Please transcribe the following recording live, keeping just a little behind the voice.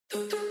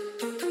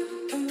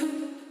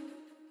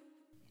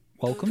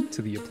Welcome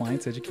to the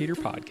Appliance Educator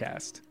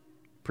podcast,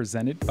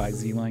 presented by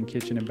Z-Line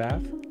Kitchen and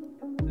Bath,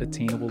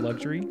 attainable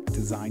luxury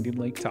designed in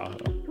Lake Tahoe.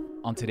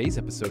 On today's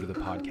episode of the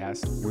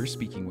podcast, we're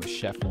speaking with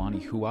Chef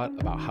Lonny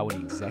about how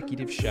an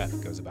executive chef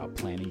goes about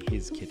planning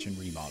his kitchen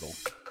remodel.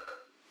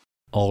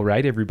 All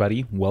right,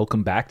 everybody,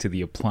 welcome back to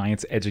the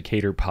Appliance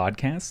Educator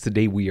podcast.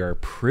 Today we are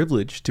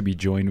privileged to be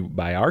joined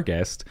by our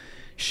guest,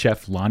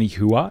 Chef Lonny,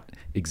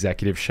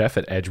 executive chef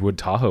at Edgewood,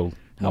 Tahoe.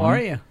 How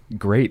are you?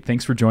 Great.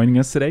 Thanks for joining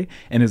us today.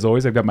 And as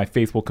always, I've got my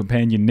faithful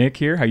companion, Nick,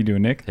 here. How you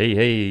doing, Nick?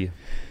 Hey.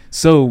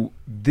 So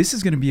this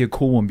is going to be a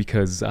cool one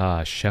because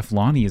Chef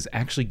Lonny is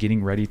actually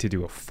getting ready to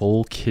do a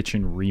full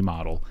kitchen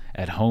remodel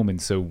at home.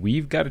 And so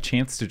we've got a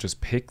chance to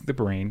just pick the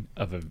brain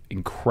of an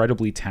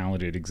incredibly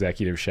talented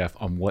executive chef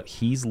on what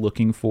he's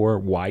looking for,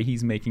 why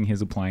he's making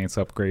his appliance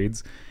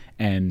upgrades,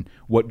 and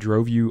what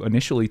drove you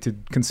initially to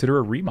consider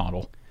a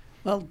remodel.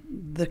 Well,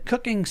 the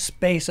cooking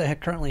space I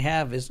currently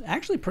have is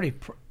actually pretty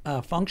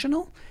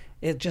functional.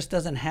 It just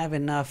doesn't have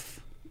enough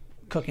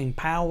cooking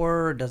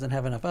power, doesn't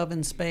have enough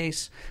oven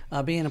space.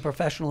 Being a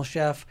professional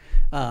chef,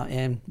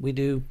 and we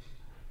do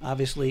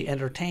obviously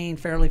entertain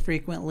fairly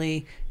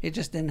frequently, it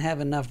just didn't have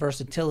enough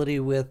versatility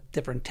with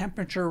different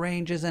temperature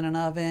ranges in an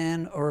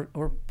oven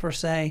or per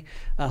se.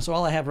 So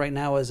all I have right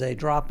now is a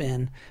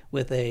drop-in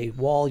with a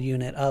wall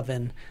unit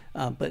oven.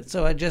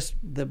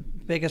 The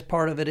biggest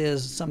part of it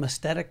is some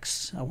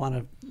aesthetics. I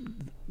wanted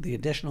the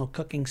additional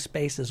cooking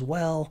space as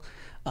well.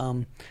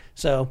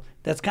 So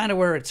that's kind of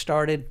where it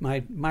started.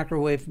 My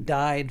microwave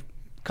died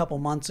a couple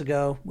months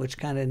ago, which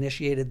kind of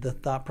initiated the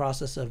thought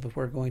process of if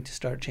we're going to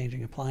start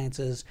changing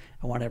appliances,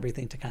 I want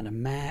everything to kind of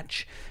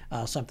match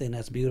something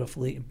that's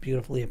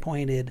beautifully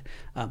appointed,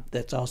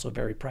 that's also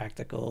very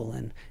practical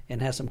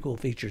and has some cool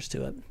features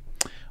to it.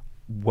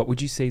 What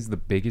would you say is the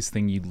biggest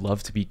thing you'd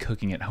love to be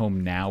cooking at home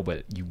now,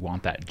 but you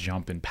want that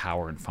jump in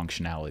power and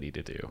functionality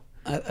to do?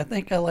 I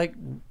think I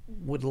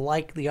would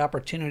like the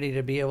opportunity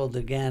to be able to,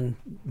 again,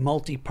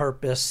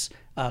 multi-purpose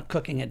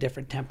cooking at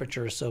different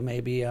temperatures. So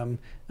maybe I'm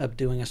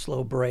doing a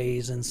slow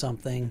braise in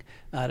something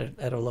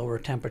at a lower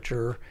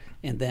temperature,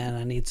 and then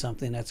I need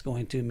something that's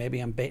going to,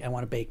 maybe I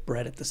want to bake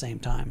bread at the same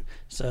time.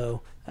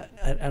 So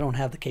I don't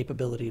have the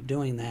capability of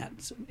doing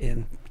that.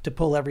 And to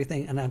pull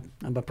everything, and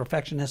I'm a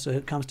perfectionist, so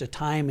it comes to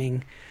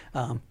timing.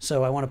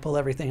 So I want to pull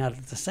everything out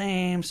at the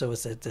same, so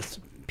it's at this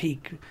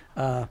peak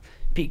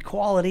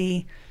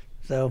quality.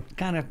 So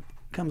kind of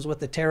comes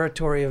with the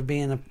territory of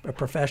being a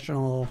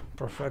professional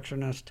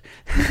perfectionist.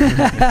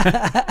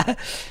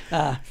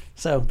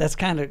 So that's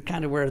kind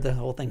of where the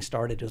whole thing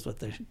started, was with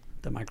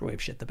the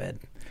microwave shit the bed.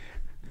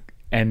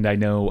 And I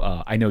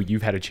know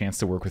you've had a chance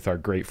to work with our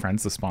great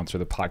friends, the sponsor of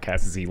the podcast,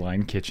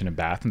 Z-Line Kitchen and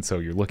Bath, and so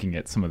you're looking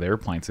at some of their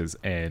appliances.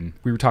 And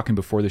we were talking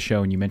before the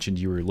show, and you mentioned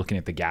you were looking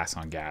at the gas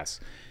on gas.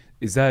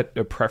 Is that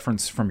a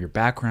preference from your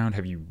background?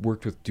 Have you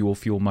worked with dual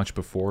fuel much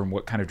before, and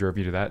what kind of drove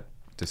you to that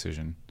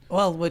decision?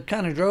 Well, what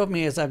kind of drove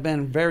me is I've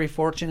been very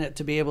fortunate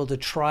to be able to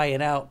try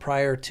it out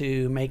prior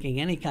to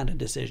making any kind of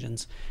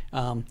decisions.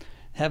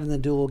 Having the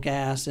dual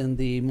gas and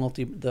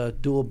the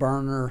dual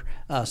burner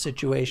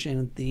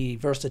situation, the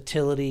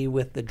versatility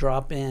with the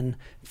drop-in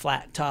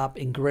flat top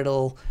and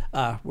griddle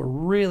were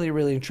really,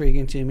 really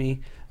intriguing to me.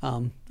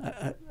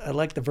 I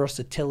like the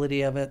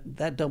versatility of it.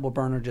 That double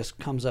burner just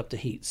comes up to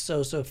heat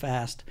so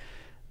fast.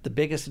 The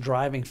biggest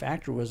driving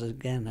factor was,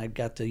 again, I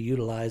got to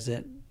utilize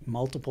it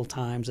multiple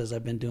times as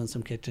I've been doing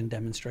some kitchen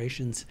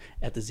demonstrations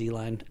at the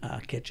Z-Line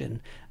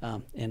kitchen,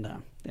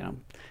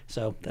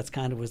 so that's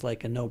kind of was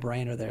like a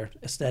no-brainer there.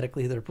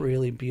 Aesthetically, they're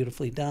really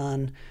beautifully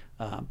done.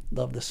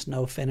 Love the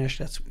snow finish.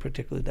 That's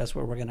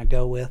where we're going to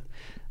go with.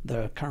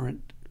 The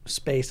current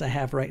space I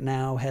have right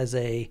now has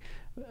a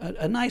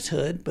nice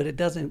hood, but it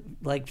doesn't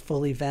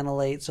fully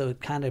ventilate, so it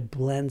kind of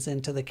blends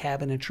into the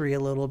cabinetry a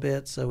little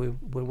bit. So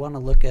we want to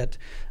look at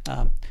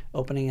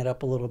opening it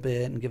up a little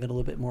bit and give it a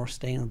little bit more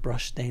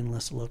brushed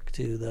stainless look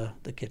to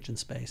the kitchen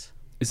space.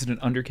 Is it an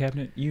under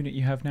cabinet unit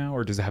you have now,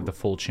 or does it have the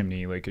full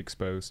chimney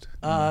exposed?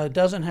 It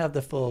doesn't have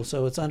the full,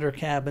 so it's under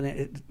cabinet.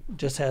 It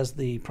just has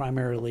the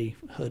primarily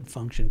hood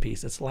function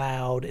piece. It's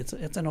loud. It's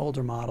an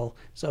older model.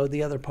 So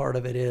the other part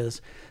of it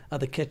is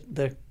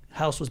the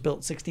house was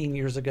built 16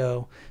 years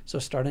ago, so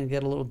starting to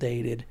get a little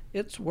dated.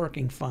 It's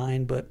working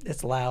fine, but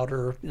it's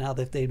louder now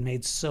that they've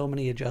made so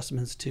many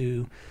adjustments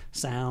to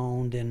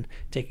sound and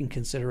taking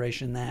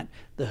consideration that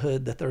the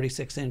hood, the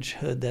 36-inch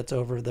hood that's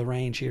over the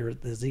range here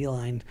at the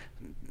Z-Line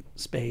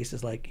space,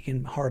 is you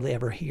can hardly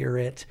ever hear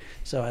it.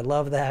 So I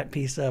love that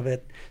piece of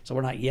it. So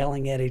we're not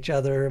yelling at each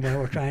other when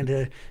we're trying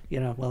to,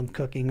 while I'm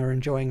cooking or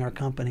enjoying our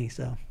company.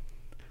 So.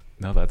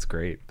 No, that's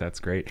great. That's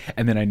great.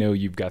 And then I know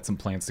you've got some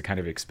plans to kind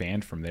of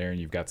expand from there, and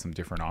you've got some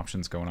different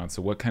options going on.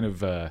 So what kind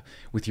of,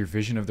 with your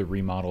vision of the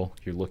remodel,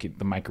 you're looking,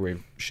 the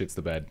microwave shits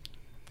the bed,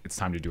 it's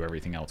time to do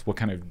everything else. What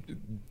kind of,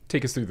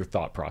 take us through the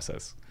thought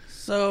process.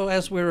 So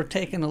as we were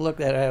taking a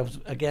look at it, I was,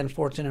 again,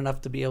 fortunate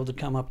enough to be able to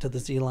come up to the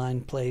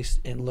Z-Line place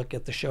and look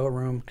at the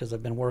showroom, because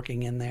I've been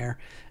working in there,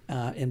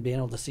 and being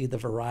able to see the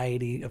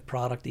variety of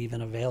product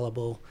even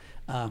available.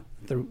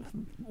 through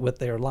with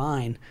their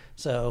line.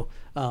 So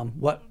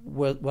what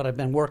I've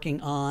been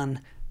working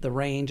on, the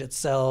range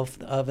itself,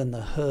 the oven,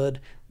 the hood,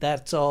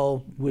 that's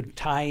all would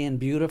tie in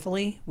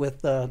beautifully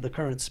with the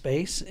current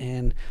space.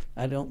 And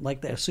I don't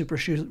like that super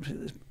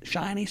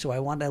shiny, so I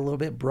want that a little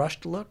bit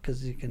brushed look,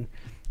 because you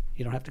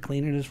don't have to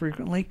clean it as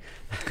frequently.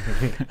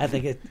 I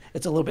think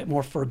it's a little bit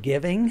more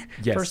forgiving,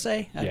 per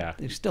se. Yeah.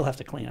 You still have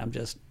to clean. I'm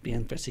just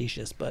being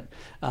facetious. But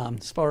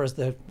as far as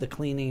the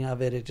cleaning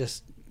of it, it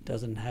just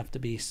doesn't have to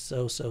be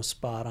so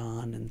spot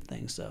on and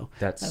things. So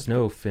that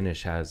snow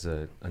finish has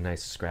a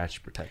nice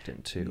scratch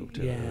protectant too,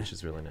 yeah, which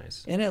is really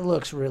nice. And it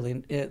looks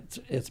really,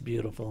 it's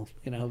beautiful.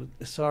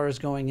 As far as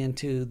going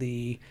into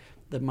the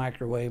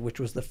microwave, which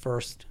was the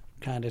first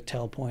kind of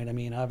tell point. I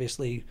mean,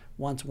 obviously,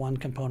 once one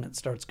component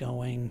starts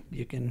going,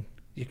 you can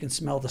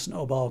smell the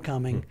snowball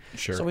coming.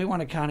 Sure. So we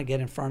want to kind of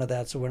get in front of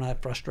that, so we're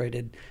not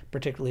frustrated,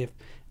 particularly if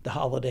the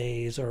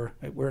holidays or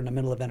we're in the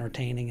middle of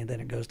entertaining and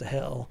then it goes to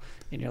hell,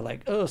 and you're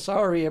like, oh,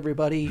 sorry,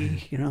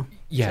 everybody.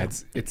 Yeah,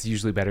 so it's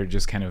usually better to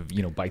just kind of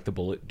bite the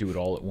bullet, do it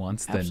all at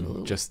once, absolutely,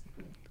 than just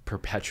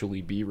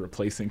perpetually be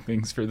replacing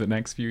things for the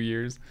next few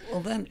years.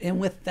 Well, then, and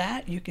with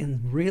that, you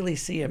can really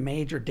see a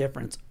major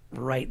difference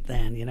right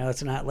then.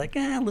 It's not like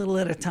a little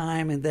at a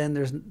time, and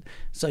then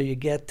so you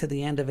get to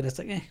the end of it, it's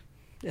like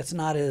it's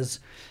not as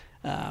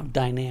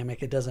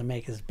dynamic. It doesn't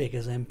make as big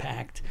as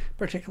impact,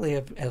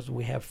 particularly as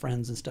we have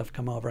friends and stuff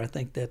come over. I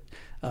think that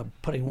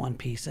putting one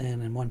piece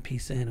in and one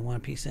piece in and one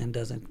piece in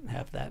doesn't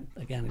have that,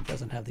 again, it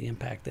doesn't have the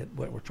impact that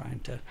what we're trying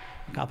to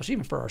accomplish,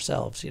 even for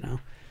ourselves.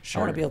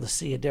 Sure. I want to be able to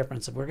see a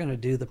difference. If we're going to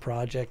do the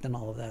project and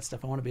all of that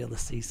stuff, I want to be able to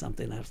see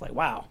something that's like,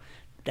 wow,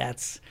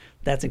 that's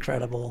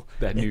incredible.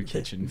 That new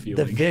kitchen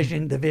feeling.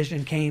 The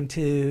vision came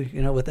to,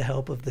 with the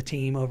help of the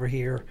team over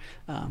here.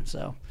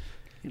 So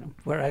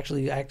we're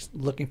actually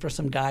looking for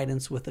some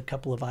guidance with a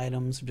couple of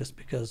items, just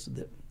because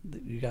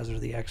you guys are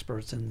the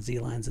experts, and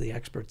Z-Line's the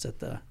experts at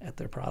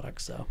their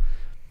products.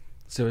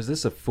 So is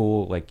this a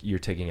full, like, you're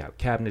taking out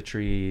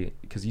cabinetry?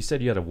 Because you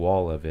said you had a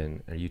wall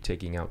oven. Are you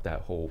taking out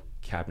that whole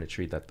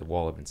cabinetry that the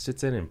wall oven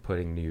sits in and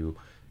putting new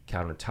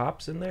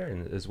countertops in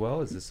there as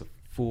well? Is this a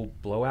full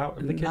blowout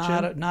of the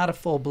kitchen? Not a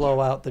full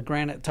blowout. The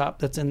granite top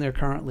that's in there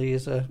currently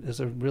is a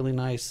really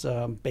nice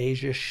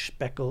beigeish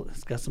speckle.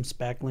 It's got some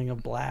speckling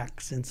of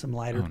blacks and some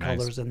lighter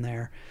colors in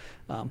there.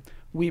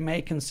 We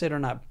may consider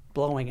not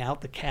blowing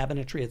out the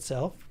cabinetry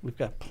itself. We've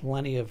got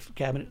plenty of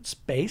cabinet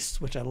space,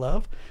 which I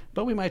love,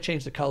 but we might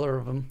change the color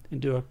of them and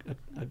do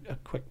a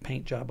quick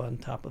paint job on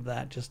top of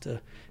that, just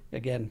to,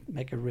 again,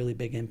 make a really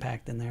big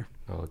impact in there.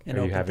 Oh,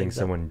 are you having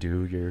someone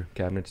do your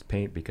cabinets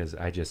paint? Because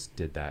I just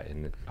did that,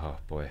 and oh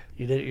boy.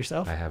 You did it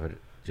yourself? I have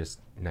just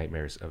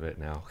nightmares of it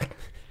now.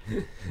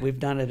 We've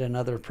done it in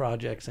other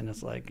projects, and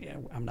it's like, yeah,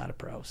 I'm not a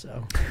pro,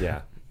 so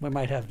yeah, we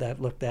might have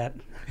that looked at.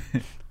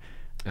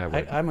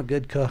 I'm a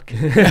good cook.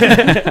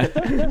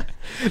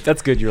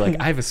 That's good. You're like,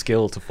 I have a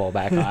skill to fall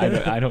back on.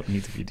 I don't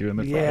need to be doing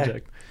the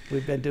project.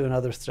 We've been doing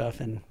other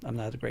stuff, and I'm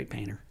not a great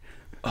painter.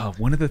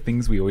 One of the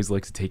things we always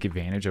like to take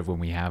advantage of when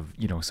we have,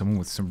 someone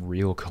with some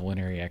real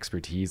culinary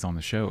expertise on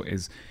the show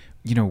is,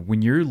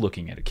 when you're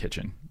looking at a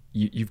kitchen,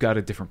 you've got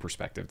a different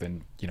perspective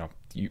than,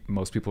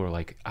 most people are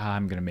like,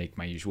 I'm going to make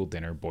my usual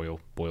dinner, boil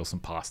some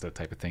pasta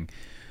type of thing.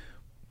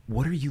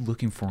 What are you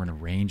looking for in a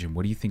range, and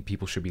what do you think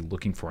people should be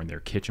looking for in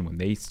their kitchen when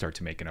they start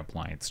to make an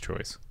appliance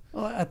choice?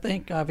 Well, I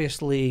think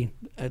obviously,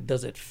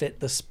 does it fit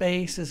the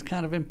space is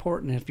kind of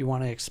important. If you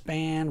want to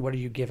expand, what are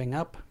you giving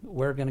up?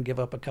 We're going to give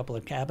up a couple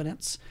of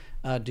cabinets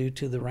due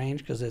to the range,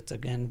 because it's,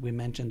 again, we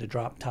mentioned the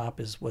drop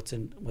top is what's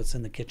in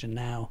the kitchen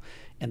now,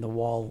 and the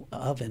wall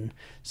oven.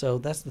 So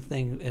that's the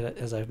thing,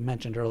 as I've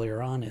mentioned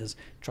earlier on, is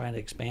trying to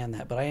expand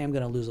that. But I am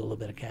going to lose a little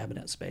bit of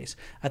cabinet space.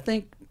 I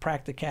think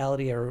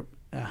practicality, or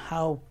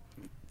how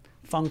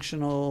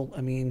functional,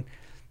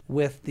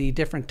 with the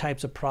different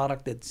types of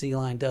product that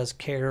Z-Line does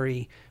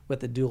carry,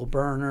 with the dual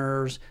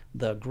burners,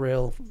 the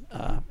grill,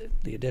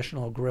 the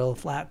additional grill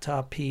flat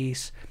top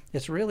piece,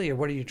 it's really,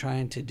 what are you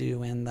trying to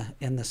do in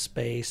the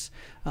space?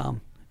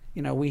 I'm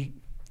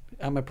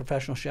a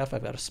professional chef.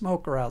 I've got a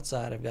smoker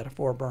outside. I've got a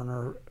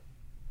 4-burner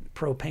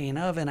propane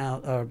oven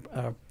out,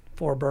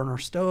 4-burner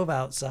stove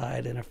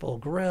outside, and a full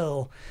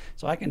grill.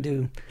 So I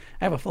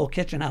have a full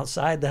kitchen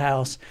outside the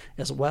house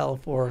as well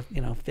for,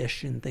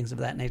 fish and things of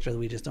that nature that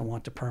we just don't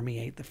want to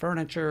permeate the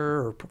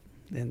furniture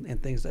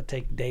and things that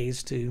take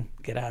days to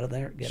get out of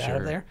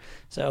there.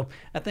 So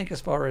I think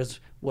as far as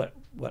what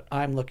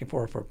I'm looking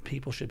for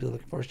people should be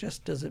looking for, is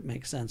just, does it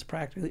make sense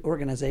practically?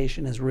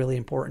 Organization is really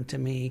important to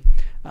me.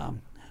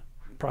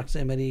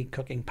 Proximity,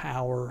 cooking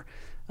power,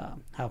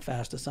 how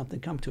fast does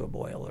something come to a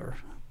boil, or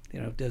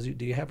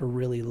do you have a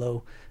really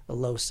low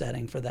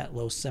setting for that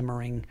low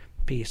simmering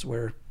piece,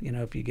 where,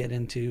 if you get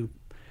into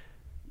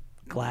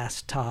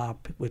glass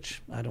top,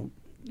 which I'm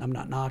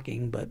not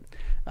knocking, but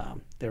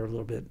they're a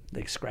little bit,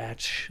 they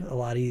scratch a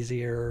lot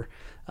easier.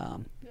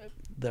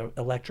 The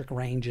electric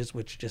ranges,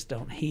 which just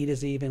don't heat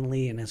as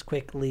evenly and as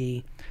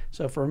quickly.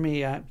 So for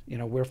me,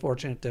 we're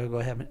fortunate to go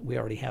ahead. We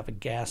already have a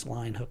gas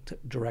line hooked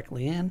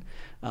directly in.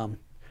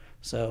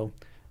 So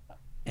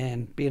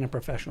And being a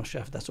professional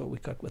chef, that's what we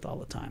cook with all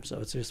the time. So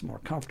it's just more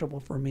comfortable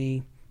for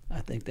me. I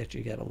think that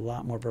you get a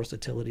lot more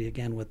versatility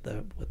again with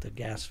the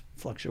gas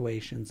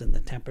fluctuations and the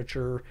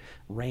temperature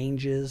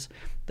ranges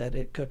that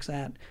it cooks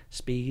at,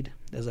 speed,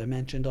 as I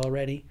mentioned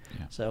already.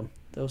 Yeah. So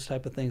those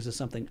type of things is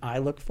something I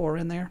look for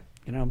in there.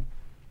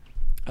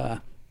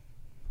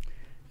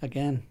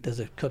 Again, does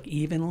it cook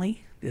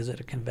evenly? Is it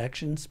a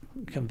convection?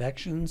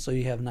 So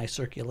you have nice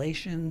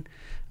circulation.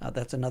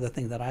 That's another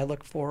thing that I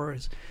look for,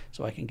 is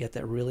so I can get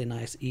that really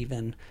nice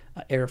even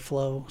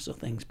airflow. So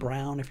things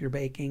brown if you're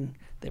baking,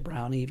 they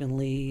brown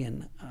evenly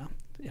and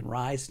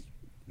rise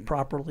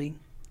properly.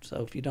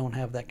 So if you don't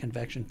have that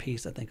convection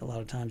piece, I think a lot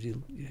of times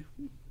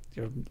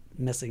you're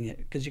missing it,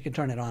 because you can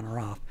turn it on or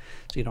off,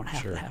 so you don't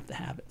have to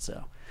have it.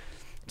 So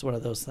it's one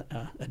of those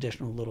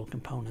additional little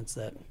components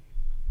that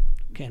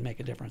can make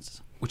a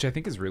difference. Which I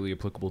think is really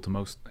applicable to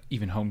most,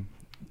 even home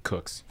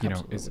cooks, you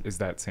Absolutely. know, is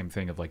that same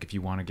thing of like, if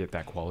you want to get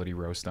that quality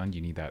roast done,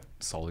 you need that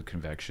solid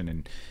convection.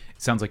 And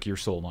it sounds like you're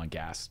sold on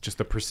gas. Just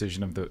the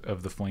precision of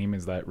the flame,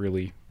 is that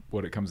really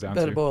what it comes down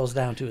But to? it boils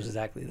down to is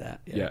exactly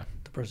that. Yeah.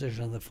 The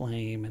precision of the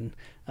flame and,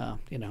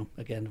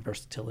 again, the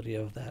versatility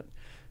of that.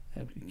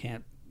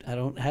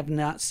 I have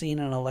not seen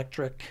an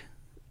electric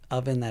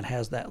oven that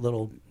has that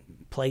little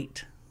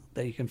plate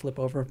that you can flip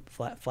over,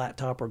 flat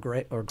top or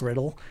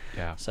griddle.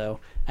 Yeah. So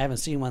I haven't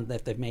seen one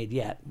that they've made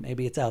yet.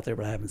 Maybe it's out there,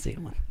 but I haven't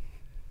seen one.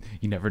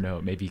 You never know.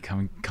 It may be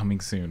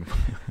coming soon.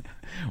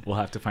 We'll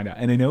have to find out.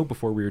 And I know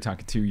before we were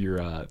talking too,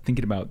 you're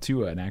thinking about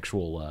too an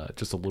actual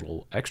just a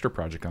little extra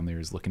project on there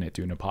is looking at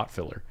doing a pot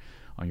filler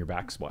on your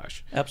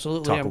backsplash.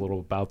 Absolutely. Talk a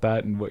little about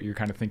that and what you're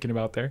kind of thinking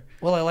about there.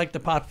 Well, I like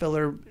the pot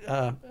filler.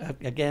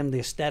 Again, the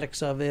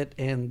aesthetics of it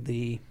and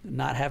the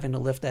not having to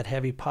lift that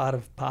heavy pot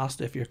of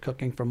pasta. If you're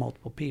cooking for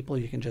multiple people,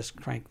 you can just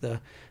crank the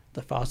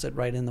faucet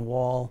right in the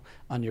wall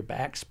on your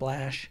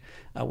backsplash.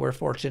 We're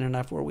fortunate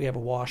enough where we have a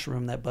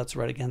washroom that butts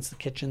right against the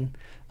kitchen.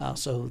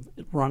 So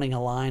running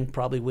a line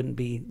probably wouldn't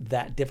be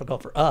that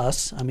difficult for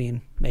us. I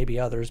mean, maybe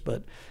others,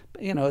 but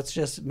it's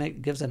just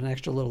gives it an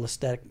extra little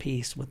aesthetic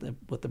piece with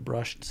the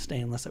brushed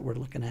stainless that we're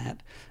looking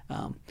at,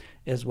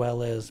 as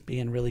well as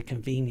being really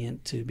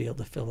convenient to be able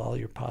to fill all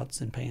your pots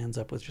and pans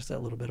up with just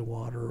that little bit of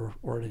water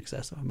or an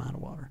excessive amount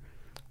of water.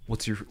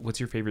 What's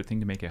your favorite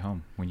thing to make at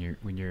home when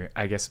you're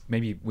I guess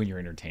maybe when you're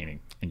entertaining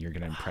and you're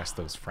gonna impress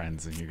those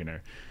friends and you're gonna.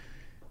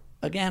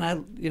 Again,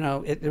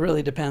 it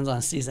really depends on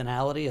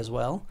seasonality as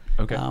well.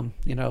 Okay.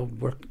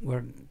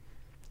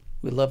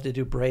 We love to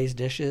do braised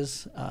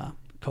dishes.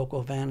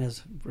 Coco van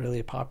is really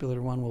a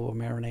popular one where we'll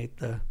marinate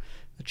the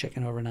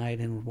chicken overnight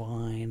in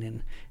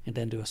wine and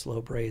then do a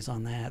slow braise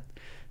on that.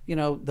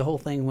 The whole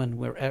thing when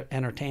we're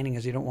entertaining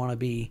is you don't want to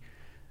be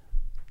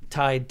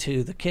tied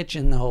to the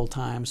kitchen the whole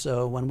time.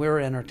 So when we're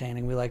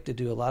entertaining, we like to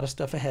do a lot of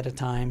stuff ahead of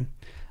time,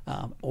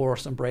 or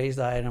some braised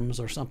items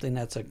or something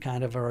that's a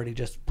kind of already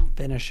just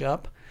finish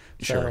up.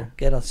 So Sure.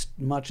 get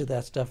much of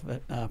that stuff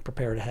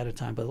prepared ahead of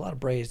time. But a lot of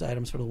braised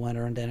items for the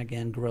winter, and then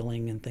again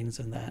grilling and things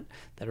in that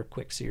are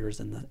quick sears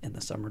in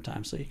the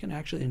summertime. So you can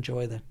actually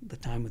enjoy the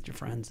time with your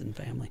friends and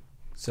family.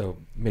 So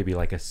maybe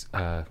like a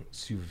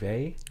sous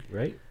vide,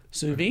 right?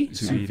 Sous vide?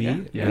 Sous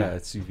vide, Yeah. a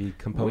sous vide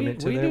component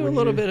to we that. do a when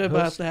little you bit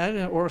about host?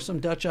 that, or some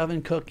Dutch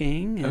oven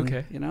cooking, and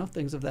Okay.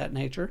 things of that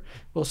nature.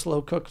 We'll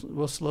slow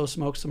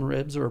smoke some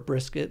ribs or a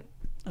brisket.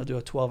 I'll do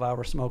a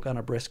 12-hour smoke on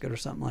a brisket or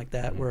something like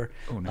that, where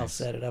Oh, I'll nice.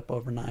 set it up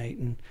overnight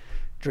and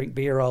drink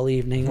beer all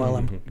evening while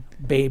I'm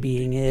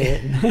babying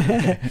it,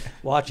 and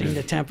watching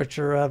the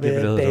temperature of Give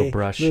it a little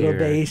brush little here.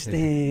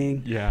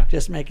 basting. Yeah.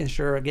 Just making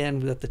sure again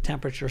that the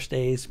temperature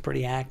stays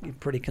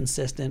pretty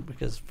consistent,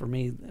 because for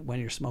me, when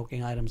you're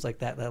smoking items like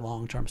that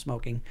long-term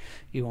smoking,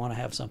 you want to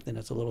have something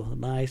that's a little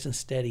nice and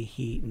steady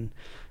heat, and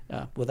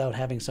without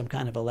having some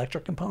kind of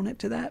electric component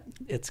to that,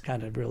 it's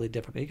kind of really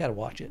difficult. You got to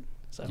watch it.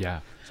 So Yeah.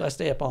 So I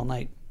stay up all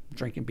night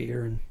drinking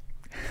beer and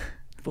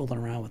fooling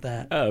around with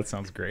that. Oh, that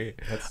sounds great.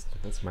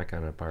 That's my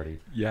kind of party.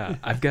 Yeah,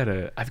 I've got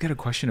a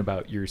question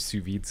about your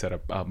sous vide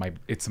setup.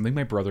 It's something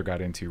my brother got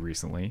into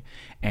recently,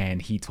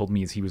 and he told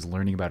me as he was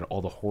learning about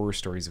all the horror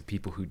stories of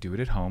people who do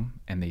it at home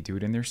and they do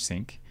it in their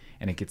sink,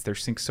 and it gets their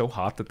sink so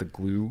hot that the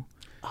glue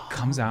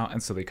comes out,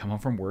 and so they come home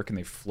from work and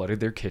they flooded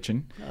their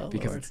kitchen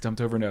because Lord. it's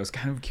dumped over. And I was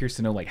kind of curious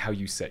to know like how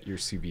you set your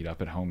sous vide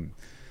up at home.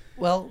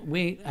 Well,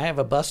 I have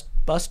a bus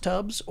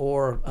tubs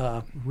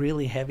or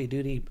really heavy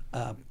duty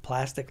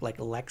plastic, like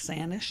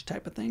Lexan-ish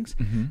type of things.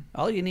 Mm-hmm.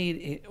 All you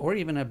need, or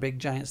even a big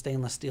giant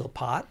stainless steel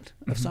pot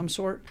of some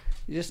sort.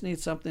 You just need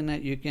something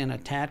that you can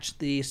attach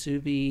the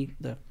sous vide,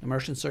 the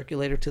immersion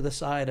circulator, to the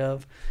side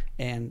of,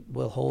 and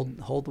will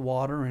hold the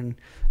water and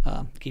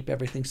keep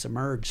everything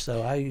submerged.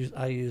 So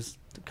I use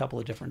a couple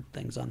of different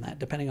things on that,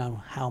 depending on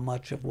how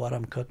much of what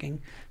I'm cooking.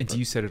 And do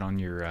you set it on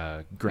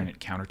your granite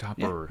countertop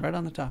Yeah, or? right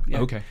on the top. Yeah.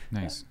 Okay,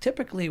 nice.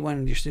 Typically,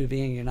 when you're sous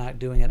videing, you're not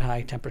doing it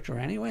high temperature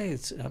anyway.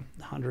 It's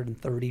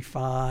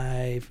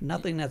 135.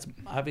 Nothing that's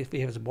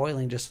obviously if it's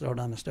boiling, just throw it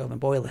on the stove and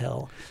boil the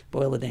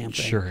damn thing.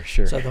 Sure.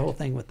 So the whole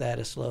thing with that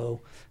is slow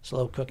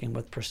cooking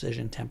with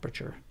precision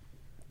temperature.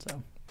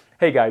 So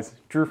Hey guys,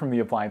 Drew from the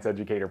Appliance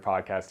Educator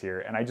podcast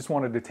here, and I just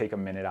wanted to take a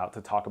minute out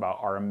to talk about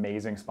our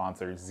amazing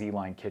sponsor,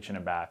 Z-Line Kitchen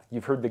and Bath.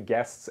 You've heard the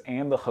guests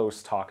and the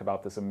hosts talk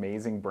about this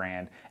amazing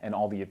brand and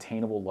all the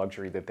attainable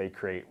luxury that they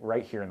create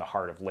right here in the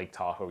heart of Lake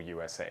Tahoe,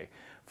 USA.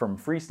 From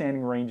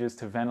freestanding ranges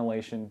to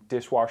ventilation,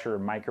 dishwasher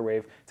and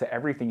microwave, to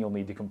everything you'll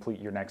need to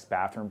complete your next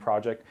bathroom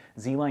project,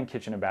 Z-Line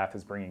Kitchen and Bath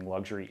is bringing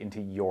luxury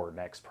into your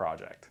next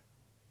project.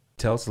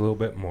 Tell us a little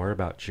bit more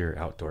about your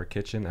outdoor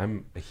kitchen.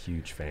 I'm a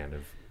huge fan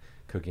of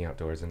cooking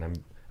outdoors, and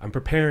I'm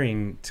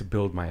preparing to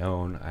build my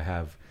own. I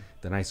have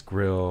the nice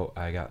grill.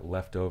 I got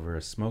leftover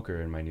a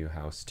smoker in my new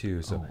house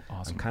too, so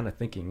awesome. I'm kind of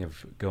thinking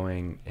of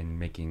going and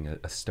making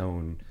a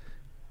stone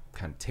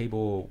kind of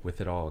table with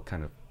it all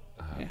kind of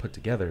put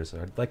together.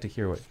 So I'd like to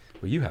hear what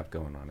you have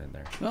going on in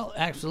there. Well,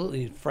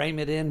 absolutely. Frame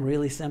it in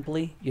really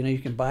simply. You know, you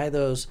can buy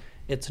those.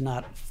 It's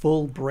not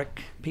full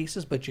brick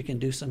pieces, but you can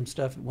do some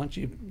stuff. Once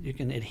you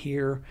can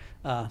adhere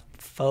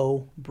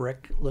faux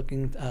brick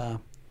looking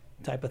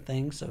type of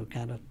thing, so it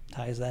kind of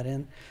ties that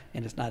in,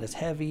 and it's not as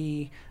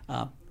heavy.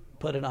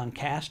 Put it on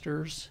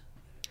casters,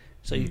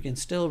 so you can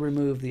still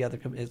remove the other,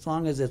 as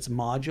long as it's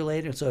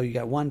modulated. So you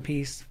got one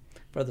piece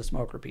for the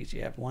smoker piece,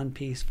 you have one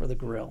piece for the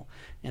grill,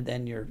 and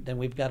then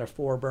we've got a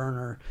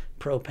 4-burner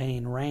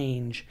propane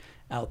range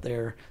out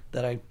there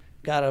that I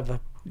got of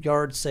a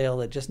yard sale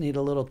that just need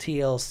a little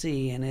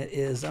TLC, and it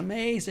is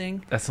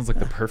amazing. That sounds like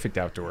the perfect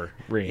outdoor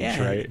range,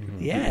 right?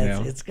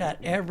 Yeah, it's got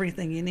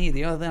everything you need.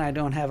 The only thing I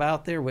don't have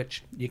out there,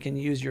 which you can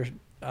use your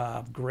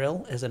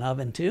grill as an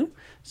oven too.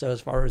 So as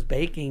far as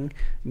baking,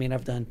 I mean,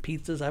 I've done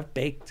pizzas, I've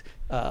baked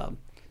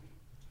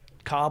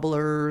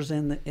cobblers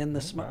in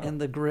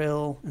the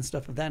grill and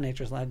stuff of that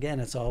nature. So again,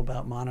 it's all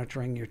about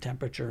monitoring your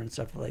temperature and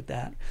stuff like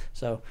that.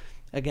 So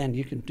again,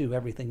 you can do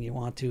everything you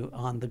want to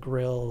on the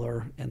grill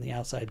or in the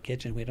outside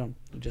kitchen. We don't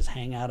just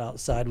hang out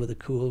outside with a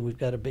cooler. We've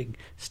got a big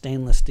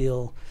stainless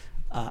steel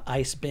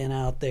ice bin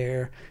out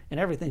there, and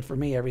everything for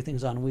me,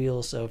 everything's on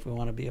wheels. So if we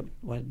want to be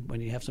when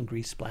you have some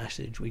grease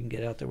splashage, we can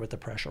get out there with the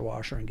pressure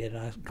washer and get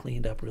it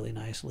cleaned up really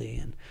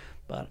nicely.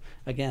 But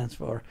again, it's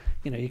for,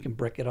 you can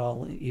brick it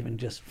all, even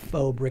just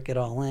faux brick it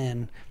all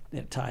in.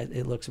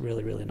 It looks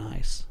really, really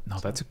nice. No,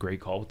 that's a great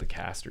call with the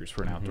casters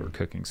for an outdoor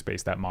cooking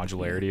space, that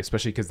modularity,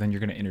 especially because then you're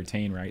going to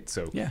entertain, right?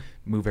 So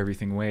move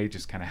everything away,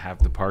 just kind of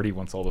have the party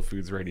once all the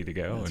food's ready to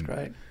go. That's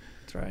right.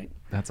 That's right.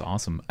 That's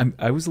awesome.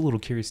 I was a little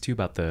curious too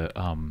about the,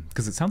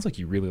 because it sounds like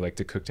you really like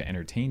to cook to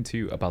entertain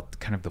too, about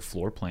kind of the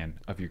floor plan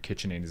of your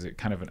kitchen. And is it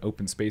kind of an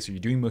open space? Are you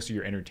doing most of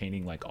your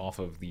entertaining like off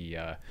of the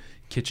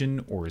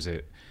kitchen, or is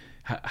it,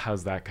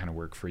 how's that kind of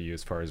work for you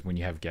as far as when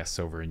you have guests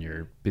over and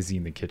you're busy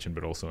in the kitchen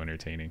but also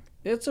entertaining?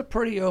 It's a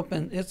pretty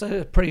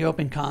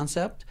open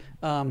concept.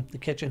 The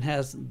kitchen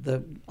has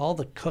all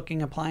the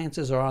cooking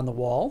appliances are on the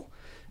wall,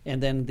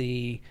 and then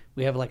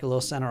we have like a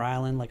little center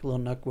island, like a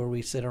little nook where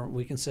we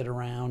can sit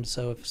around.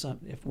 So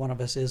if one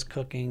of us is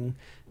cooking,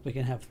 we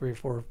can have 3 or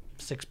 4,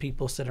 6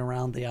 people sit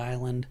around the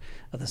island,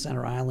 the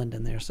center island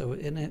in there. So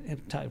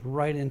it ties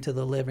right into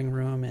the living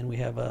room, and we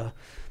have a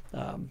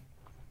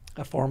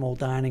formal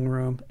dining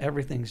room.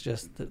 Everything's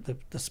just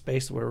the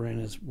space we're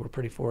in we're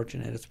pretty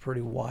fortunate. It's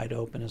pretty wide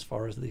open as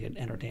far as the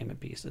entertainment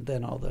piece, and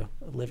then all the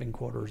living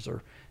quarters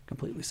are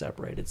completely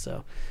separated.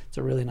 So it's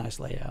a really nice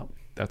layout.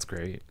 That's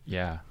great.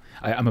 Yeah,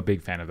 I'm a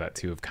big fan of that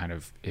too. Of kind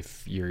of,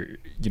 if you're,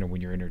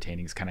 when you're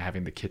entertaining, is kind of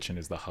having the kitchen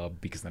as the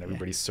hub, because then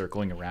everybody's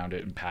circling around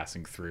it and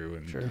passing through,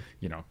 and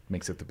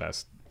makes it the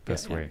best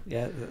way.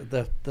 Yeah,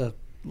 the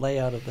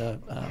layout of the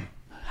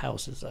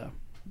house is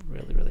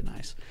really, really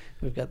nice.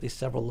 We've got these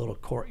several little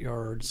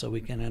courtyards, so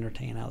we can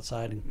entertain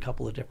outside in a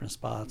couple of different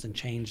spots and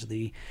change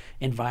the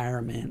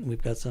environment.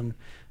 We've got some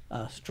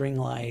string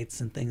lights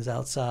and things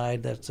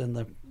outside that's in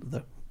the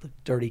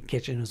dirty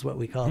kitchen is what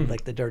we call it,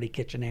 like the dirty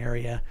kitchen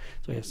area.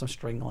 So we have some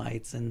string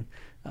lights and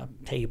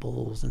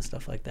tables and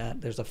stuff like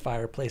that. There's a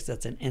fireplace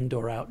that's an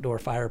indoor-outdoor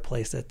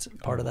fireplace that's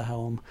part of the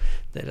home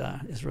that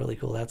is really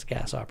cool. That's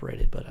gas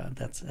operated, but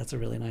that's a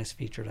really nice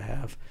feature to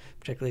have,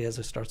 particularly as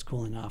it starts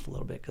cooling off a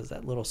little bit, because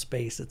that little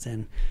space it's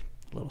in,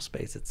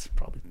 it's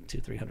probably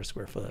 200-300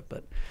 square foot,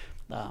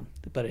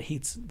 but it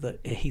heats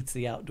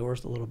the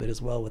outdoors a little bit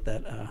as well with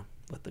that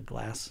with the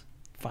glass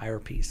fire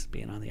piece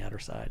being on the outer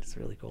side. It's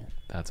really cool.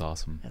 That's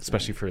awesome.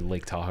 Especially for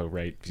Lake Tahoe,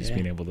 right? Just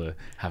being able to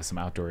have some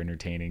outdoor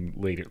entertaining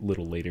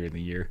little later in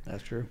the year.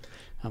 That's true.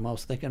 I'm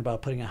always thinking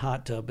about putting a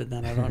hot tub, but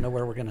then I don't know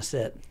where we're going to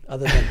sit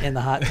other than in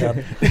the hot tub.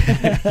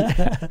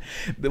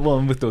 Well,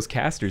 and with those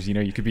casters,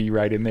 you could be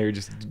right in there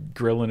just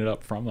grilling it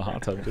up from the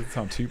hot tub. It doesn't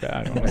sound too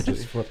bad. I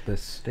just flip the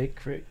steak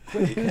right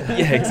quick.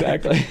 Yeah,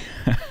 exactly.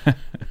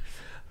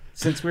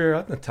 Since we're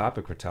on the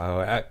topic with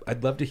Tahoe,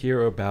 I'd love to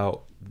hear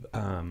about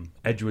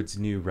Edgewood's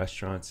new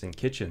restaurants and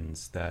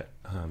kitchens that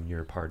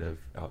you're a part of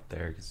out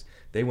there, because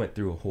they went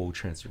through a whole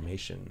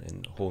transformation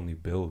and a whole new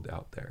build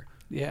out there.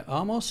 Yeah,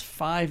 almost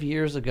 5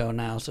 years ago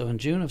now. So in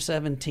June of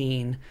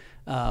 2017,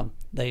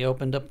 they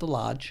opened up the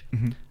lodge.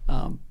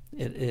 Mm-hmm.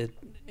 It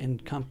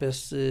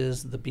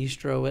encompasses the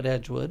bistro at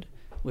Edgewood.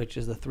 which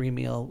is a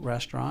 3-meal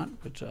restaurant,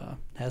 which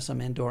has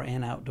some indoor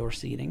and outdoor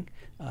seating,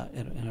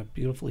 and a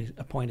beautifully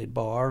appointed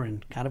bar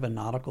and kind of a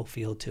nautical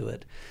feel to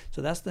it.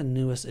 So that's the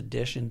newest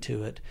addition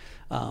to it,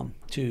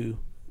 to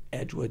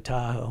Edgewood,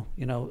 Tahoe.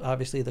 You know,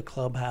 obviously the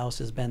clubhouse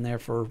has been there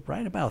for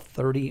right about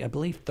 30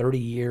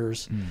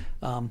 years, in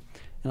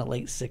the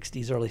late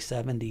 60s, early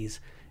 70s.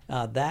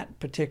 That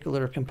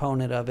particular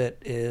component of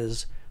it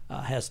is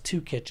has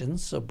 2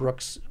 kitchens, so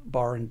Brooks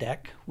Bar and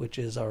Deck, which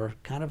is our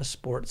kind of a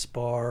sports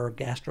bar,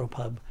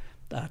 gastropub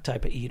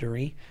type of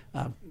eatery.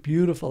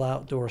 Beautiful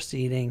outdoor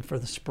seating for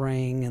the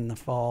spring and the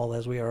fall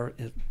as we are.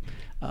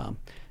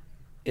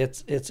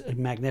 It's a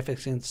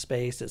magnificent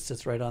space. It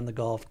sits right on the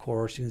golf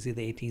course. You can see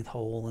the 18th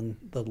hole and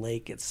the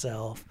lake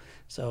itself.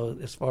 So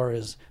as far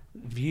as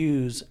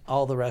views,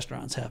 all the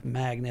restaurants have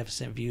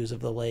magnificent views of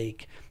the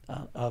lake.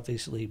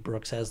 Obviously,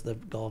 Brooks has the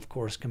golf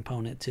course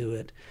component to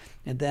it.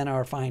 And then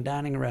our fine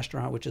dining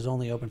restaurant, which is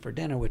only open for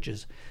dinner, which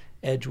is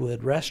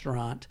Edgewood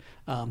Restaurant,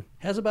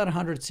 has about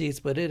 100 seats,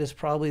 but it is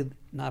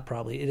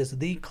it is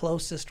the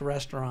closest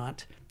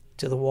restaurant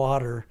to the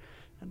water.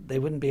 They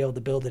wouldn't be able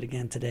to build it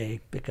again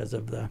today because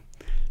of the,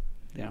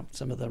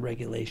 some of the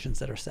regulations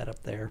that are set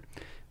up there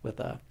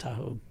with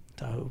Tahoe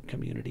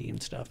community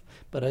and stuff.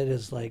 But it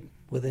is like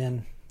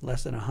within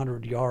less than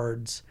 100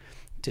 yards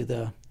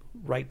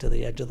right to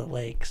the edge of the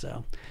lake.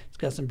 So it's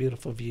got some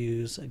beautiful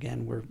views.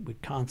 Again, we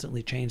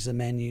constantly change the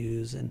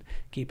menus and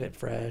keep it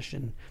fresh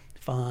and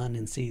fun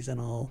and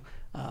seasonal.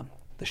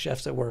 The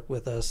chefs that work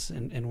with us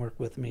and work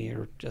with me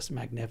are just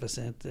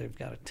magnificent. They've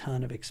got a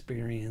ton of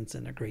experience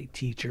and they're great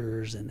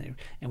teachers, and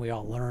we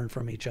all learn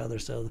from each other.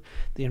 So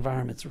the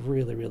environment's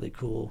really, really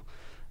cool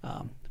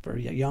for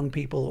young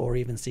people or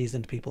even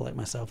seasoned people like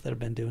myself that have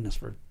been doing this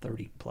for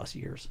 30 plus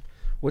years.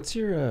 What's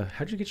your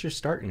how'd you get your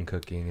start in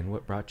cooking, and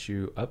what brought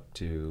you up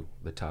to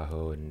the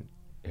Tahoe and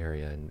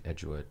area in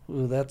Edgewood?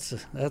 Ooh, that's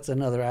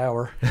another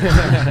hour.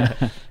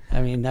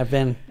 I mean, I've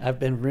been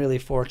really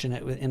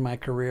fortunate in my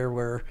career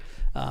where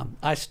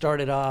I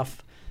started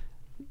off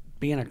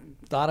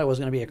thought I was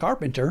going to be a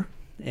carpenter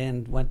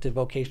and went to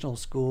vocational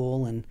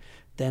school, and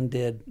then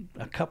did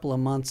a couple of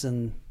months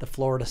in the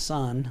Florida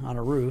sun on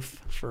a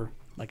roof for,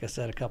 like I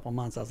said, a couple of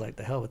months. I was like,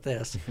 the hell with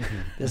this.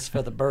 This is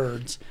for the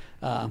birds.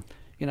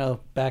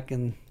 Back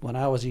when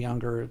I was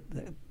younger,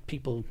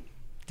 people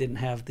didn't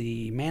have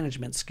the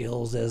management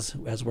skills as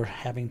we're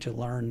having to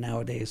learn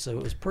nowadays. So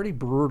it was pretty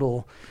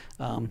brutal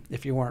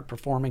if you weren't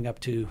performing up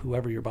to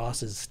whoever your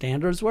boss's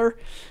standards were.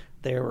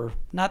 They were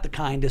not the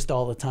kindest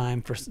all the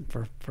time,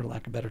 for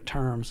lack of better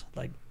terms,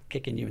 like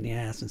kicking you in the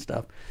ass and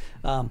stuff.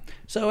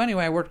 So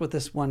anyway, I worked with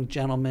this one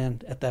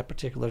gentleman at that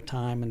particular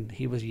time, and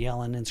he was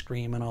yelling and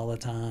screaming all the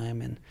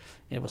time, and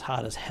it was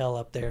hot as hell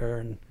up there,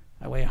 and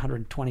I weigh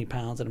 120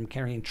 pounds, and I'm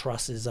carrying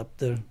trusses up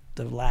the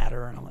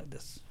ladder, and I'm like,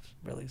 this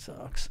really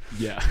sucks.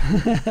 Yeah.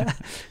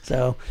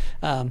 So,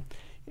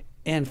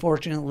 and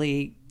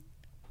fortunately,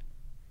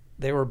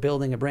 they were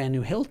building a brand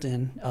new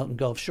Hilton out in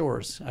Gulf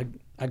Shores.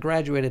 I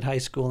graduated high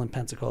school in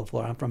Pensacola,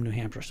 Florida. I'm from New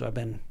Hampshire, so I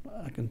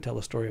can tell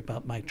a story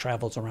about my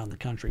travels around the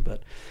country.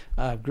 But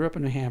I grew up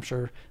in New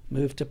Hampshire,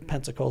 moved to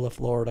Pensacola,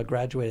 Florida,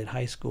 graduated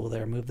high school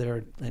there, moved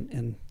there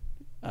in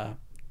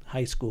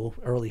high school,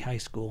 early high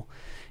school,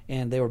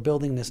 and they were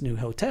building this new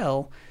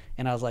hotel,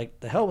 and I was like,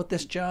 the hell with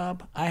this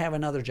job. I have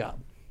another job.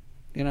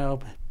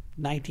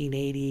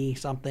 1980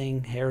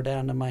 something, hair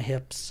down to my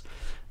hips,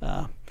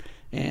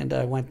 and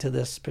I went to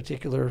this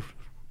particular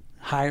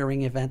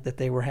hiring event that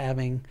they were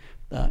having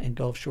in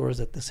Gulf Shores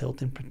at this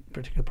Hilton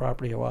particular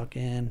property. I walk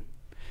in,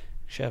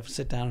 chef,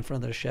 sit down in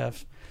front of the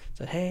chef,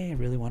 said, hey, I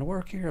really want to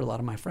work here. A lot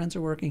of my friends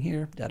are working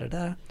here,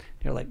 da-da-da.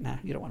 They're like, nah,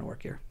 you don't want to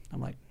work here. I'm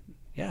like,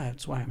 yeah,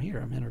 that's why I'm here.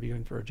 I'm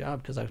interviewing for a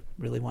job because I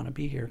really want to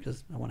be here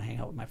because I want to hang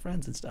out with my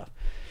friends and stuff.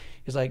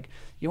 He's like,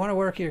 you want to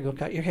work here? Go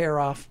cut your hair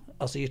off.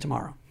 I'll see you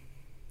tomorrow.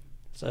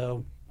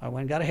 So I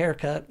went and got a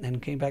haircut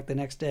and came back the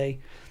next day,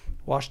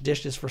 washed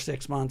dishes for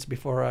 6 months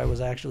before I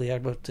was actually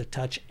able to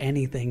touch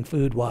anything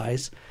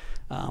food-wise.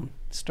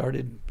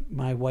 Started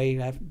my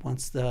way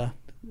once the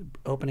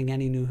opening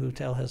any new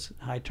hotel has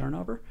high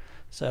turnover.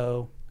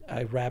 So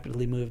I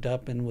rapidly moved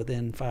up, and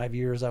within 5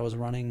 years I was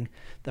running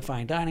the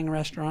fine dining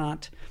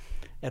restaurant.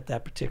 At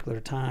that particular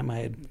time, I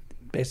had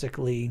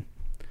basically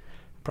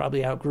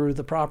probably outgrew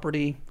the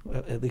property.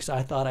 At least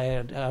I thought I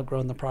had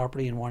outgrown the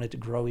property and wanted to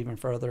grow even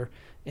further.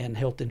 And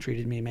Hilton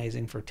treated me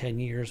amazing for 10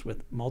 years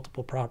with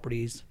multiple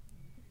properties,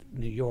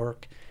 New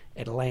York,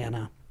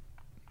 Atlanta.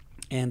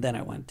 And then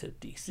I went to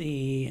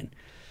D.C. and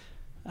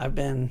I've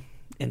been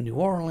in New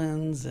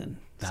Orleans. And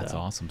that's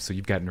awesome. So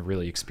you've gotten to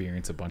really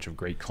experience a bunch of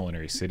great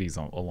culinary cities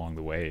along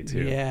the way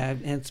too. Yeah,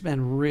 and it's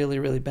been really,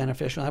 really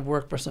beneficial. I've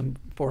worked for some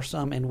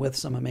and with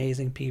some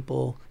amazing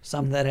people,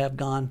 some that have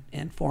gone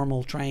and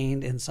formal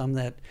trained, and some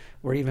that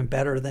were even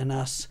better than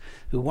us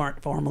who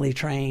weren't formally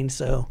trained.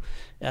 So,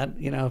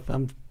 if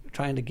I'm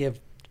trying to give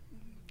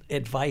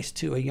advice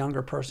to a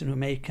younger person who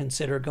may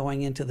consider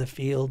going into the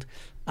field,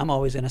 I'm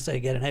always going to say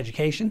get an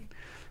education.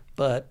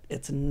 but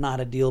it's not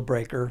a deal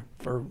breaker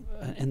for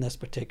in this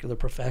particular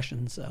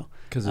profession. So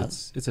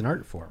because it's an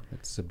art form,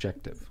 it's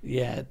subjective.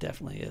 Yeah, it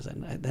definitely is,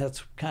 and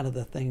that's kind of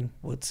the thing.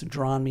 What's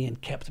drawn me and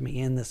kept me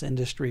in this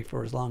industry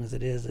for as long as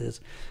it is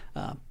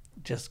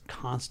just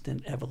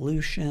constant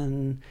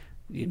evolution.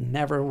 You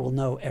never will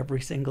know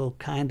every single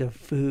kind of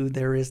food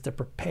there is to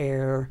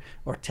prepare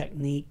or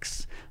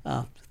techniques.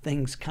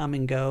 Things come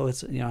and go.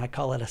 It's, I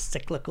call it a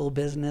cyclical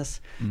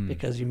business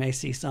because you may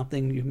see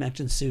something. You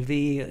mentioned sous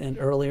vide, and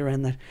earlier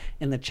in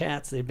the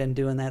chats, they've been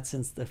doing that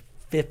since the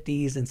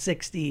 50s and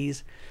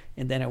 60s,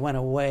 and then it went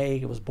away.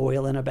 It was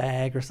boil in a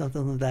bag or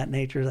something of that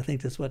nature. I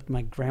think that's what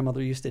my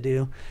grandmother used to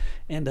do,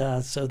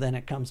 and so then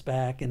it comes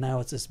back, and now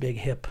it's this big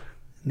hip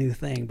new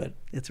thing, but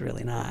it's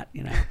really not.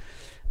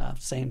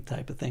 Same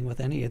type of thing with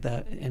any of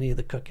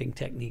the cooking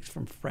techniques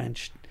from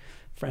French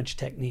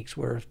techniques,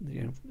 where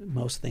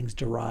most things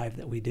derive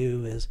that we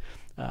do is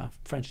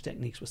French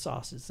techniques with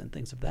sauces and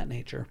things of that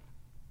nature.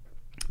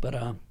 But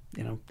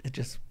it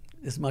just,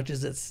 as much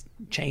as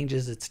it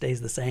changes, it stays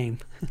the same.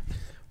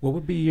 What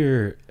would be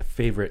your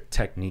favorite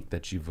technique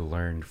that you've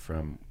learned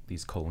from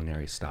these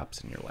culinary stops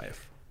in your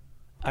life?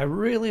 I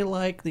really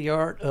like the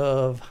art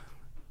of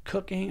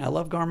cooking. I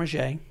love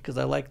garde-manger because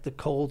I like the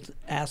cold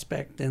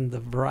aspect and the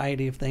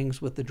variety of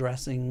things with the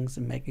dressings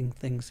and making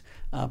things,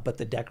 but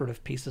the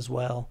decorative piece as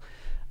well.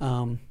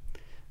 Man,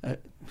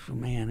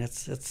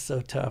 it's so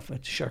tough.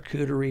 It's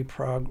charcuterie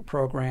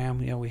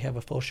program. We have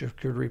a full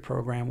charcuterie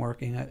program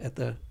working at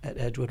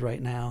Edgewood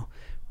right now,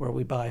 where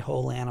we buy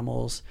whole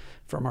animals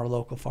from our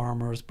local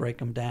farmers, break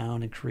them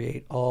down, and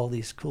create all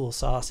these cool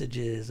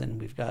sausages.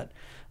 And we've got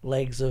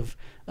legs of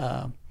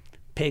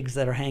pigs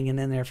that are hanging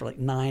in there for like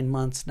 9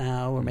 months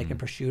now. We're making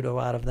prosciutto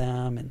out of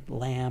them, and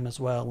lamb as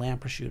well, lamb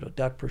prosciutto,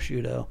 duck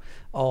prosciutto,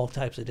 all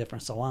types of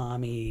different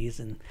salamis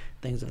and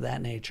things of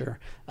that nature.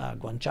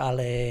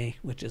 Guanciale,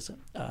 which is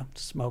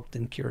smoked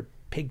and cured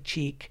pig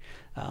cheek.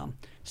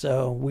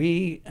 So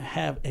we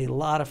have a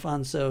lot of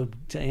fun. So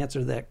to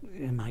answer that,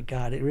 oh my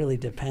God, it really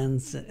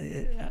depends.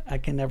 I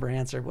can never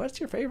answer, what's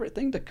your favorite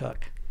thing to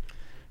cook?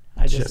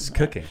 Just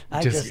cooking.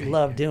 I just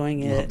love doing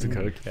it. Love to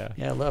cook, yeah.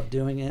 Yeah, I love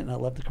doing it, and I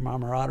love the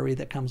camaraderie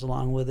that comes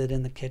along with it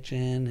in the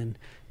kitchen, and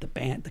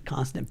the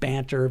constant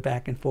banter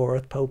back and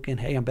forth, poking,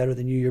 hey, I'm better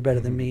than you, you're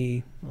better than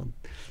me.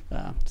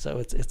 So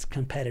it's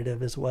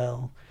competitive as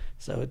well.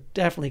 So it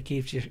definitely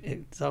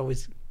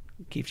always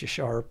keeps you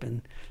sharp.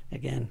 And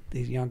again,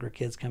 these younger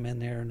kids come in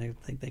there and they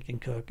think they can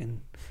cook, and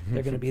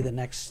they're going to be the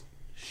next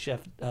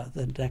chef,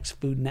 the next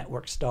Food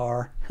Network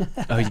star.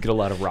 Oh, you get a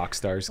lot of rock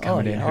stars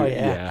coming in. Oh,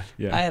 yeah.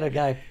 I had a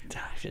guy,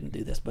 I shouldn't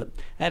do this, but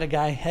I had a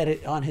guy had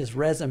it on his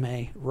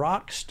resume,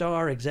 rock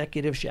star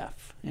executive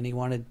chef, and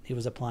he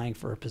was applying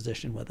for a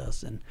position with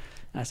us, and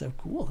I said,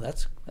 cool,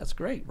 that's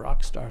great,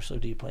 rock star. So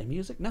do you play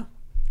music? No,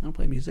 I don't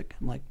play music.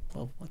 I'm like,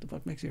 well, what the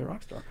fuck makes you a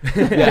rock star?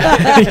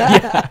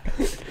 Yeah.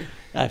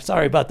 I'm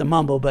sorry about the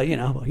mumble, but you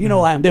know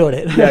why I'm doing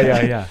it.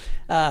 Yeah.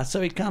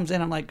 So he comes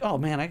in. I'm like, oh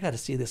man, I got to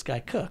see this guy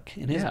cook.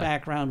 And his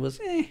background was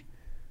a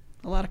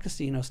lot of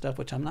casino stuff,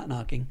 which I'm not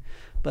knocking,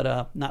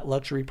 but not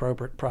luxury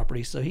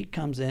property. So he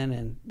comes in,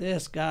 and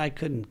this guy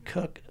couldn't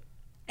cook,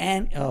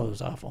 and it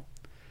was awful.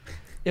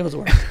 It was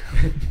worse.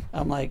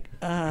 I'm like,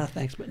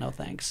 thanks, but no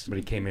thanks. But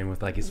he came in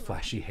with like his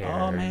flashy hair.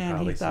 Oh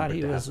man, he thought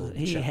he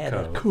had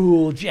a coat.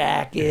 cool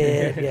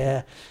jacket.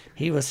 Yeah,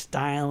 he was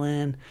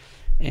styling,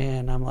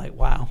 and I'm like,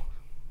 wow.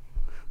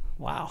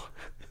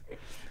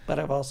 But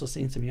I've also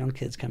seen some young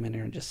kids come in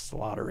here and just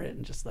slaughter it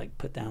and just like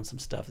put down some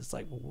stuff. It's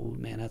like, ooh,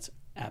 man, that's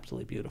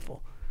absolutely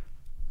beautiful.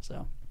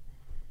 So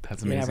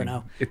that's amazing. You never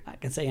know. I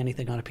can say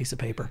anything on a piece of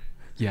paper.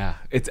 Yeah,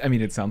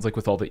 it sounds like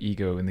with all the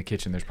ego in the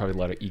kitchen, there's probably a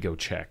lot of ego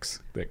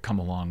checks that come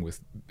along with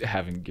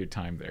having your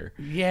time there.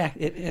 Yeah,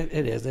 it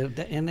is.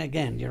 And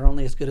again, you're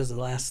only as good as the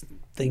last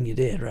thing you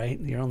did, right?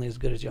 You're only as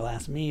good as your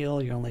last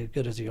meal. You're only as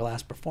good as your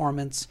last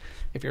performance.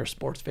 If you're a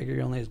sports figure,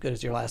 you're only as good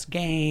as your last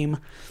game.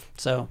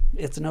 So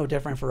it's no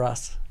different for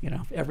us.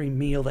 Every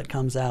meal that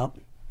comes out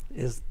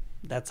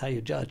that's how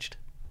you're judged.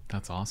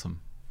 That's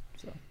awesome.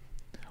 So.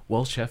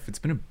 Well, Chef, it's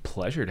been a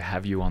pleasure to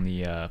have you on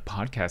the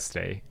podcast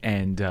today.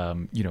 And,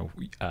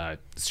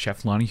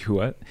 Chef Lonny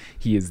Huot,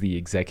 he is the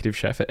executive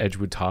chef at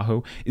Edgewood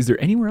Tahoe. Is there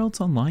anywhere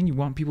else online you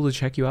want people to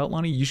check you out,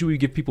 Lonny? Usually we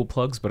give people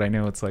plugs, but I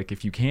know it's like,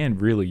 if you can,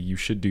 really, you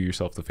should do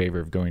yourself the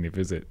favor of going to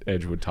visit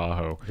Edgewood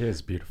Tahoe. It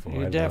is beautiful.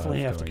 You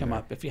definitely have to come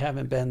up. If you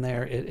haven't been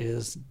there, it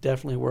is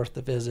definitely worth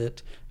the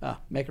visit.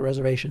 Make a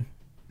reservation.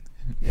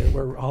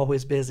 We're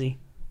always busy.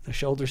 The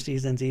shoulder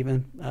season's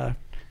even...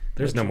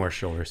 There's no more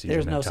shoulder season.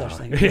 There's no such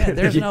thing. Yeah,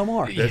 there's no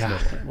more.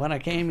 When I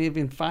came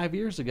even 5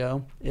 years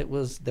ago, there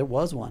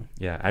was one.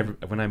 Yeah,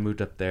 when I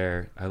moved up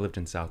there, I lived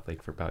in South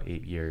Lake for about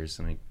 8 years,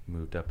 and I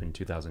moved up in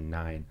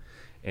 2009,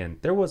 and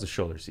there was a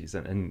shoulder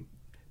season. And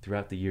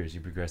throughout the years,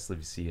 you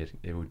progressively see it.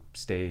 It would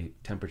stay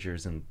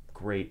temperatures and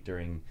great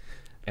during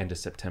end of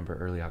September,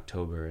 early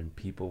October, and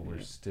people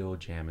were still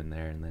jamming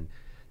there. And then,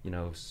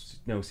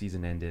 snow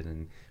season ended,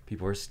 and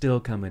people were still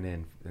coming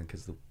in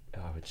because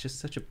it's just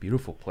such a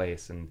beautiful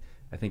place. And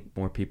I think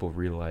more people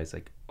realize,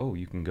 like, oh,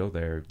 you can go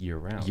there year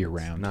round. Year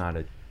round. It's not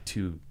a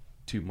 2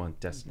 2-month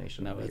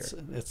destination. No,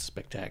 it's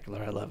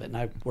spectacular. I love it. And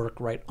I work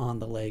right on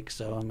the lake,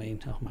 so I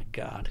mean, oh my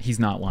God. He's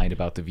not lying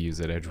about the views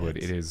at Edgewood.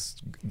 It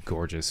is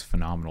gorgeous,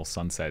 phenomenal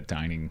sunset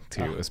dining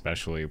too,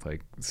 especially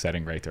like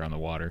setting right there on the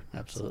water.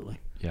 Absolutely.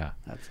 Yeah.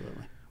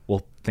 Absolutely.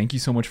 Well, thank you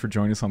so much for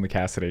joining us on the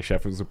cast today,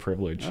 Chef. It was a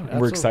privilege. Oh,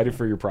 We're excited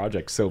for your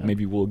project. So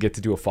maybe we'll get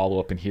to do a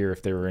follow-up and hear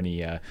if there were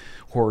any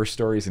horror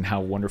stories and how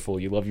wonderful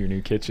you love your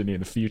new kitchen in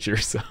the future.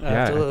 So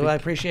absolutely. I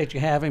appreciate you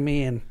having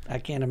me, and I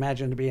can't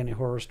imagine there be any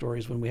horror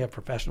stories when we have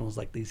professionals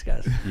like these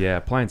guys. Yeah,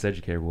 Appliance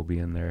Educator will be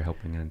in there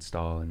helping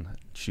install and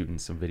shooting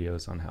some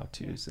videos on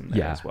how-tos in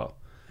there as well.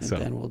 And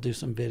then we'll do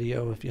some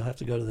video if you'll have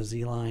to go to the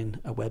Z-Line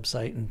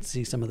website and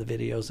see some of the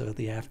videos of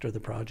the after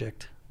the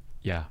project.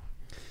 Yeah.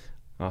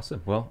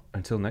 Awesome. Well,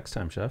 until next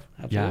time, Chef.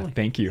 Absolutely. Yeah,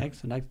 thank you.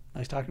 Thanks.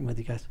 Nice talking with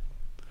you guys.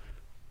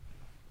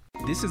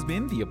 This has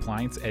been the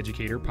Appliance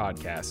Educator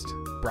Podcast,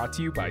 brought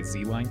to you by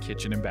Z-Line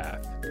Kitchen and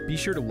Bath. Be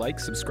sure to like,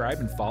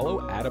 subscribe, and follow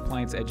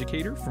 @Appliance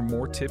Educator for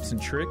more tips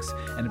and tricks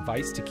and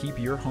advice to keep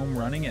your home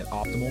running at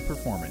optimal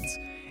performance.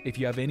 If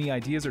you have any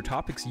ideas or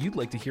topics you'd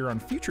like to hear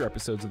on future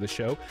episodes of the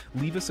show,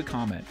 leave us a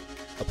comment.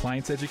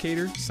 Appliance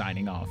Educator,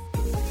 signing off.